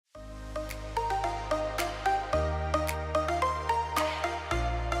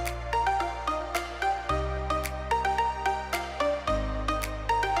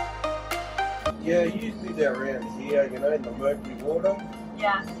Yeah, usually they're around here, you know, in the murky water.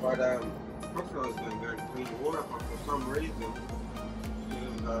 Yeah. But crocodiles don't go to clean water, but for some reason,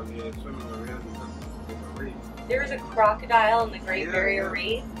 yeah, swimming around in the reef. There is a crocodile in the Great Barrier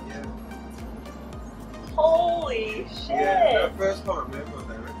Reef. Yeah. Holy shit! Yeah, the first time ever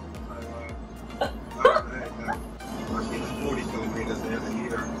they reckon. So, I don't know, I think 40 kilometres out of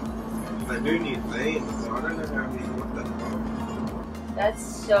here. They do need land, so I don't know how we got that far. That's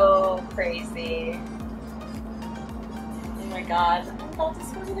so crazy. Oh my god. I'm about to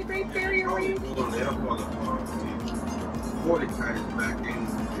swim in the Great Barrier Reef. Probably gone out by the time 40 k's back in.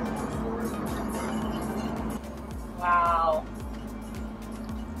 Wow.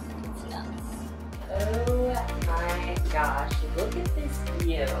 It's nuts. Oh my gosh, look at this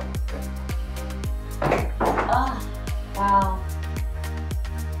view. Oh, wow.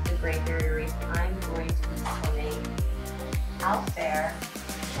 The Great Barrier Reef. I'm going to be swimming out there.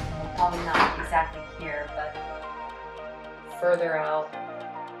 Probably not exactly here, but further out.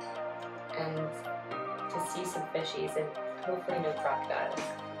 And to see some fishies and hopefully no crocodiles.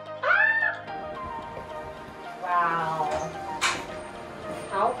 Wow.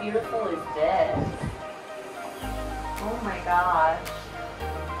 How beautiful is this? Oh my gosh.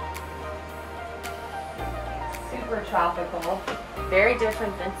 Super tropical. Very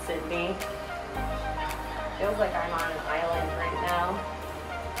different than Sydney. Feels like I'm on an island right now.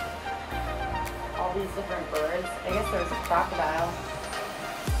 All these different birds. I guess there's a crocodile.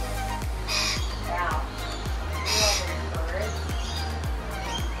 Wow. Look at all those birds.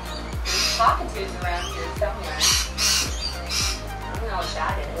 There's cockatoos around here somewhere. I don't know what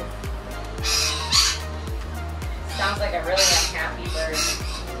that is. Sounds like a really unhappy bird.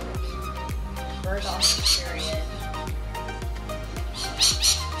 Bird off the period.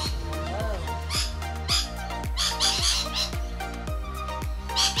 Whoa.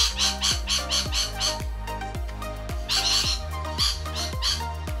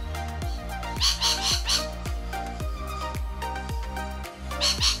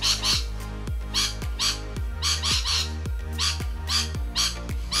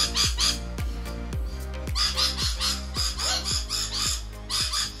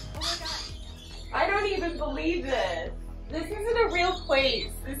 I don't even believe this. This isn't a real place.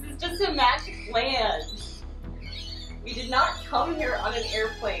 This is just a magic land. We did not come here on an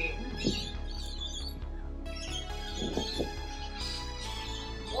airplane.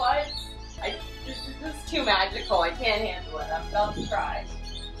 What? This is just too magical. I can't handle it. I'm about to cry.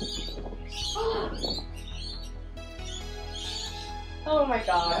 Oh my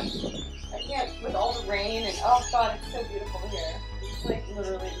gosh. I can't, with all the rain and oh god, it's so beautiful here. It's like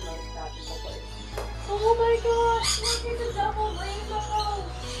literally the most magical place. Oh my gosh, look at the double rainbow!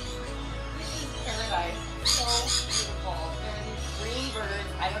 This is paradise. So beautiful. There are these green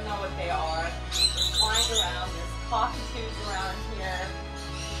birds. I don't know what they are. They're flying around. There's cockatoos around here.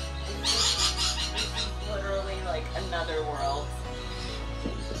 This is literally like another world.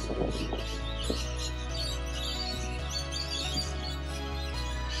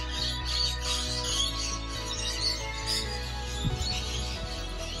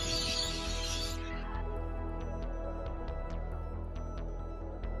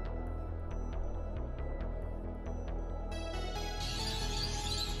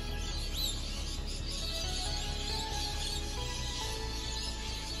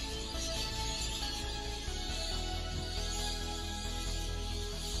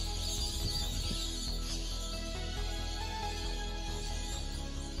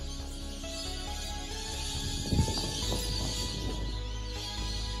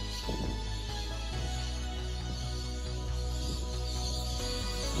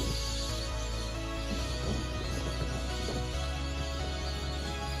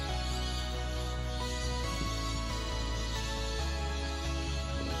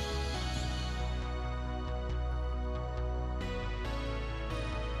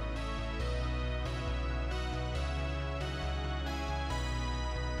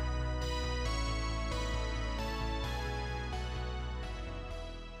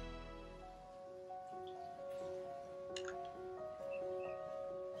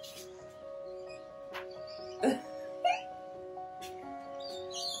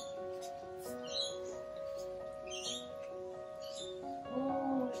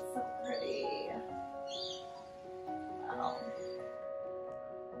 Oh, it's so pretty. Wow.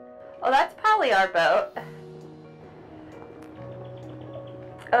 Oh, that's probably our boat.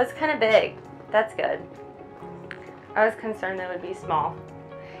 Oh, it's kind of big. That's good. I was concerned it would be small.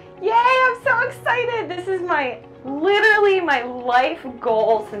 Yay, I'm so excited. This is literally my life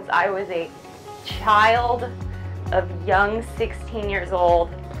goal since I was a child of young 16 years old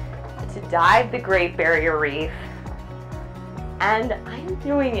to dive the Great Barrier Reef, and I'm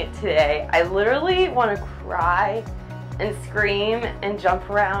doing it today. I literally want to cry and scream and jump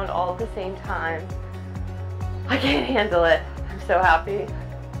around all at the same time. I can't handle it. I'm so happy.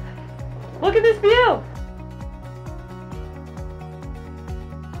 Look at this view.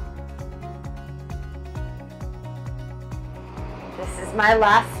 This is my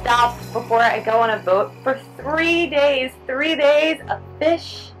last stop before I go on a boat for 3 days. 3 days of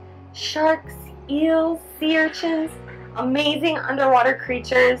fish, sharks, eels, sea urchins, amazing underwater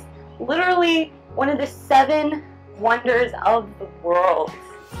creatures. Literally one of the 7 wonders of the world,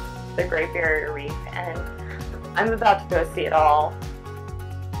 the Great Barrier Reef, and I'm about to go see it all.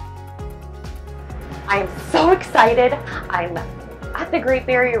 I am so excited. I'm at the Great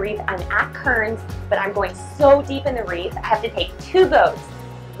Barrier Reef. I'm at Cairns, but I'm going so deep in the reef. I have to take 2 boats,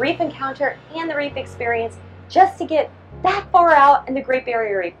 Reef Encounter and the Reef Experience, just to get that far out in the Great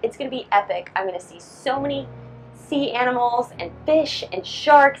Barrier Reef. It's going to be epic. I'm going to see so many sea animals and fish and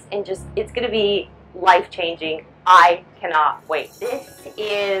sharks, and just, it's going to be life-changing. I cannot wait. This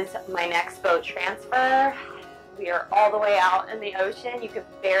is my next boat transfer. We are all the way out in the ocean. You can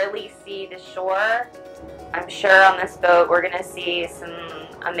barely see the shore. I'm sure on this boat we're going to see some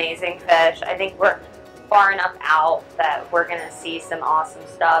amazing fish. I think we're far enough out that we're going to see some awesome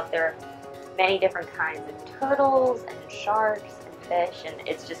stuff. There are many different kinds of turtles and sharks and fish, and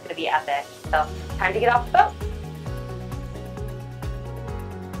it's just going to be epic. So, time to get off the boat.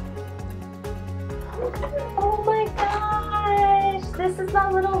 Oh my gosh, this is my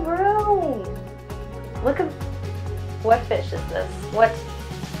little room. Look at, what fish is this? What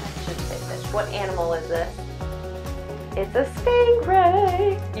animal is this? It's a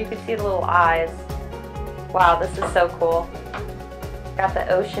stingray. You can see the little eyes. Wow, this is so cool. Got the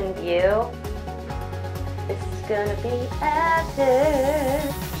ocean view. This is gonna be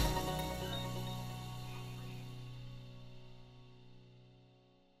epic.